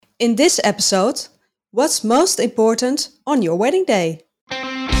In this episode, what's most important on your wedding day?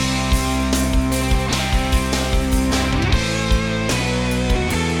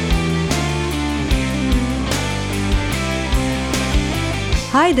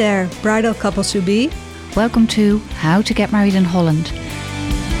 Hi there, bridal couples to be. Welcome to How to Get Married in Holland,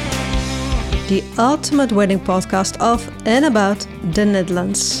 The ultimate wedding podcast of and about the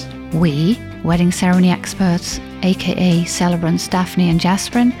Netherlands. We, wedding ceremony experts, aka celebrants Daphne and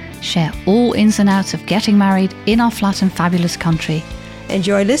Jasperin, share all ins and outs of getting married in our flat and fabulous country.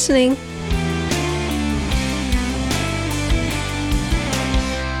 Enjoy listening.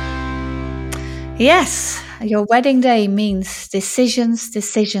 Yes, your wedding day means decisions,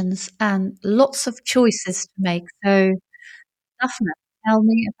 and lots of choices to make. So, Daphne, tell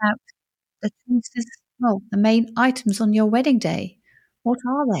me about the choices, the main items on your wedding day. What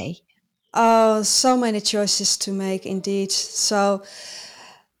are they? Oh, so many choices to make indeed. So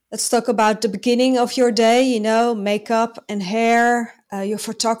let's talk about the beginning of your day, makeup and hair, your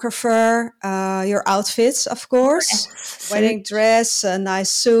photographer, your outfits, of course. Yes, Wedding dress, a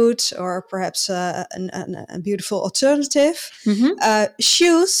nice suit, or perhaps a beautiful alternative.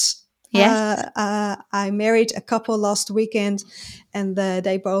 Shoes. Yes. I married a couple last weekend, and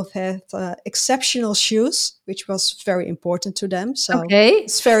they both had exceptional shoes, which was very important to them. So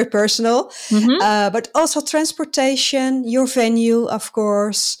it's very personal. But also transportation, your venue, of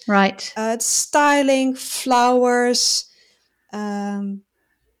course. Right. Styling, flowers, the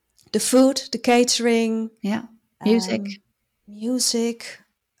food, the catering. Yeah. Music.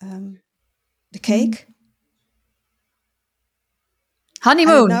 The cake.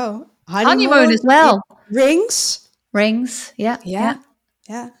 Honeymoon. I don't know. Honeymoon as well. Rings. Yeah.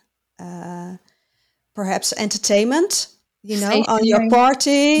 Perhaps entertainment, Staging. on your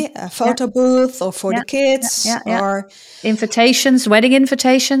party, a photo booth or for the kids. Or invitations, wedding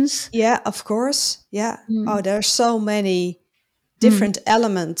invitations. Yeah, of course. Yeah. Oh, there are so many different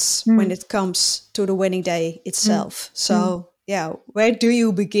elements when it comes to the wedding day itself. So, where do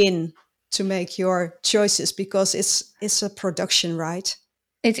you begin to make your choices? Because it's a production, right?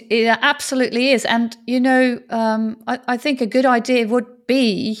 It absolutely is. And, I think a good idea would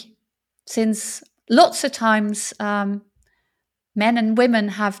be, since lots of times men and women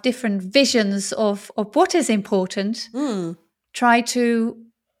have different visions of what is important, try to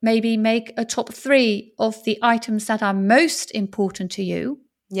maybe make a top 3 of the items that are most important to you.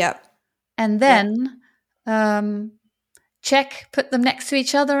 Yeah. And then put them next to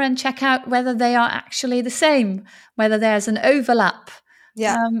each other and check out whether they are actually the same, whether there's an overlap.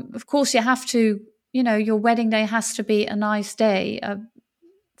 Yeah. Of course, you have to, your wedding day has to be a nice day,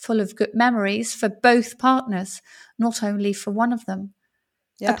 full of good memories for both partners, not only for one of them.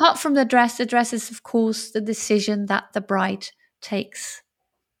 Yeah. Apart from the dress is, of course, the decision that the bride takes.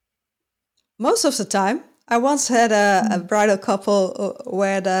 Most of the time. I once had a bridal couple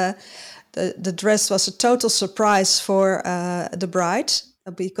where the dress was a total surprise for the bride,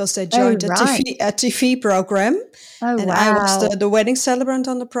 because they joined a TV program. I was the wedding celebrant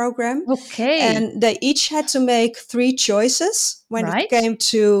on the program. Okay. And they each had to make 3 choices when it came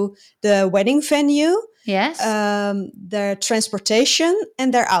to the wedding venue, their transportation,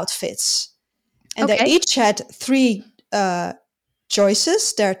 and their outfits. And they each had 3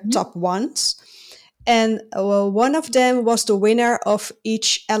 choices, their top ones. And one of them was the winner of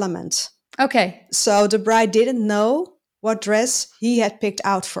each element. Okay. So the bride didn't know what dress he had picked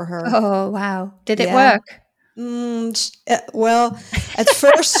out for her. Oh, wow. Did it work? Well, at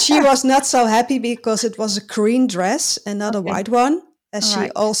first she was not so happy because it was a green dress and not a white one, as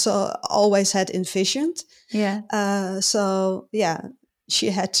she also always had envisioned. Yeah. She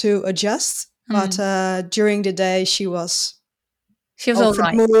had to adjust. But during the day, she was all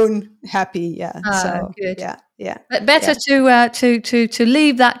right. Moon, happy, good. Yeah. But better to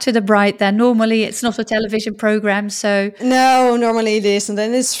leave that to the bride then. Normally it's not a television program, so no, normally it isn't,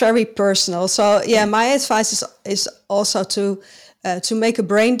 and it's very personal. So my advice is also to make a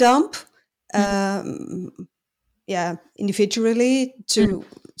brain dump, individually, to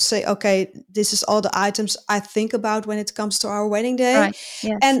say, okay, this is all the items I think about when it comes to our wedding day, right.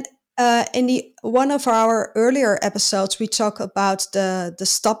 Yes. And in one of our earlier episodes, we talk about the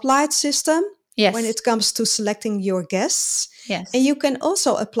stoplight system when it comes to selecting your guests. Yes. And you can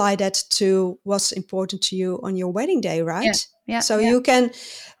also apply that to what's important to you on your wedding day, right? Yeah. So you can,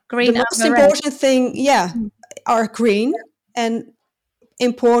 green, the most important thing, are green and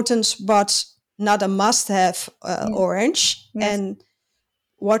important, but not a must-have orange. Yes. And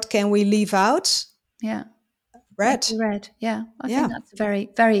what can we leave out? Yeah. Red. Yeah. I think that's a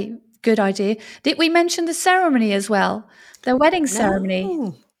very, very good idea. Did we mention the ceremony as well? The wedding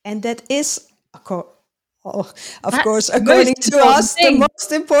ceremony? And that is, of course, according to us, the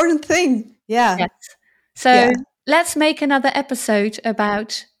most important thing. Yeah. Yes. So let's make another episode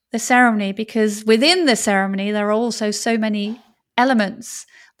about the ceremony, because within the ceremony, there are also so many elements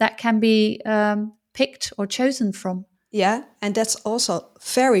that can be picked or chosen from. Yeah, and that's also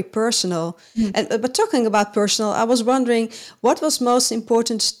very personal. But talking about personal, I was wondering, what was most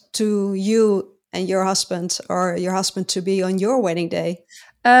important to you and your husband, or your husband to be on your wedding day?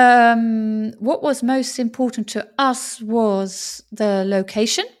 What was most important to us was the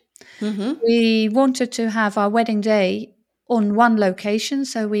location. We wanted to have our wedding day on one location.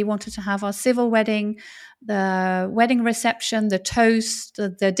 So we wanted to have our civil wedding, the wedding reception, the toast,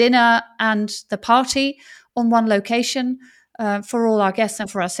 the dinner, and the party on one location for all our guests and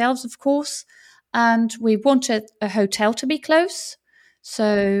for ourselves, of course. And we wanted a hotel to be close.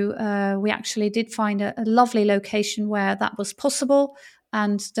 So we actually did find a lovely location where that was possible.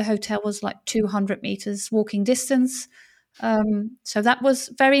 And the hotel was like 200 meters walking distance. So that was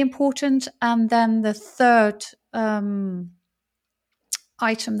very important. And then the third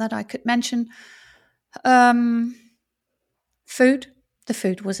item that I could mention, food. The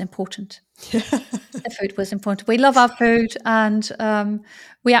food was important. The food was important. We love our food, and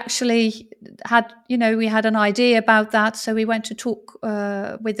we actually had an idea about that. So we went to talk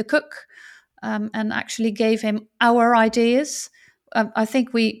with the cook and actually gave him our ideas. I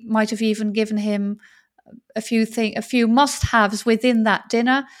think we might have even given him a few must-haves within that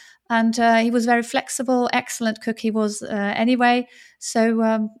dinner, and he was very flexible. Excellent cook he was anyway. So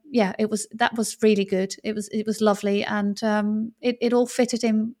that was really good. It was lovely, and it all fitted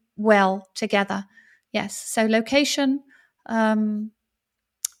in well together. Yes. So location,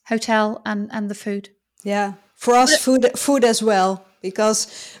 hotel, and the food. Yeah, for us, food as well, because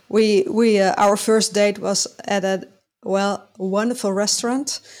we our first date was at a wonderful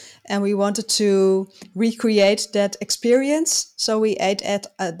restaurant, and we wanted to recreate that experience. So we ate at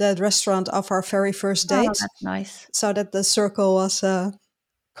that restaurant of our very first date. Oh, that's nice. So that the circle was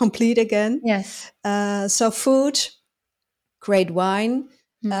complete again. Yes. So food, great wine,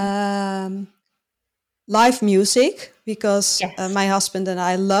 live music, because my husband and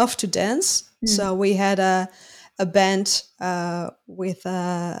I love to dance. So we had a band with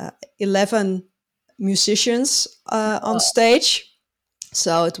 11 musicians on stage.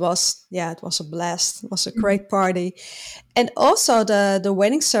 So it was a blast. It was a great party. And also the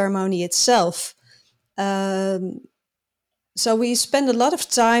wedding ceremony itself. So we spend a lot of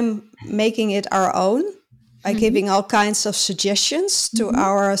time making it our own, by giving all kinds of suggestions to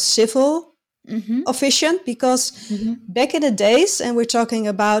our civil officiant, because back in the days, and we're talking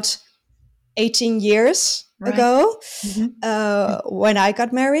about 18 years ago, when I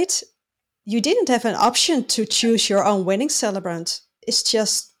got married, you didn't have an option to choose your own wedding celebrant. It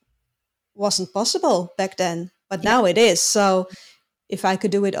just wasn't possible back then, but now it is. So if I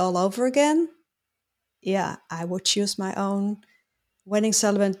could do it all over again, I would choose my own wedding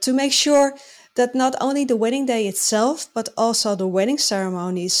celebrant, to make sure that not only the wedding day itself, but also the wedding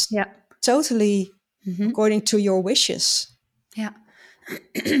ceremony is totally according to your wishes. Yeah.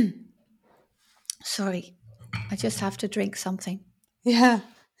 Sorry, I just have to drink something. Yeah,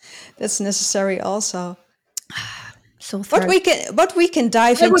 that's necessary also. So what we can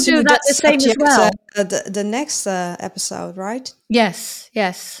dive into do that the same as well. The next episode, right? Yes,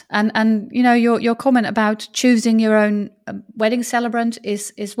 and your comment about choosing your own wedding celebrant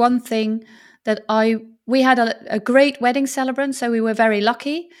is one thing that we had a great wedding celebrant, so we were very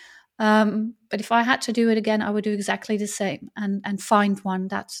lucky. But if I had to do it again, I would do exactly the same and find one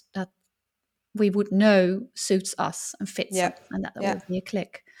that we would know suits us and fits us, and that would be a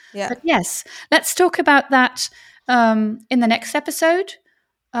click. Yeah. But yes, let's talk about that in the next episode,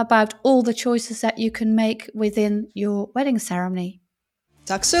 about all the choices that you can make within your wedding ceremony.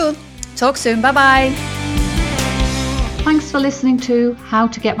 Talk soon. Bye-bye. Thanks for listening to How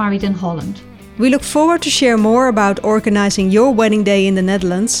to Get Married in Holland. We look forward to share more about organizing your wedding day in the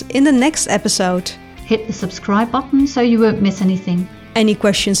Netherlands in the next episode. Hit the subscribe button so you won't miss anything. Any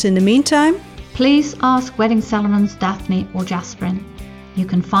questions in the meantime? Please ask wedding celebrants Daphne or Jasperin. You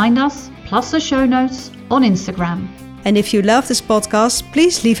can find us, plus the show notes, on Instagram. And if you love this podcast,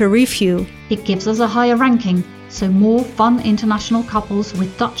 please leave a review. It gives us a higher ranking, so more fun international couples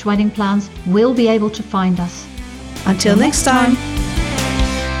with Dutch wedding plans will be able to find us. Until next time.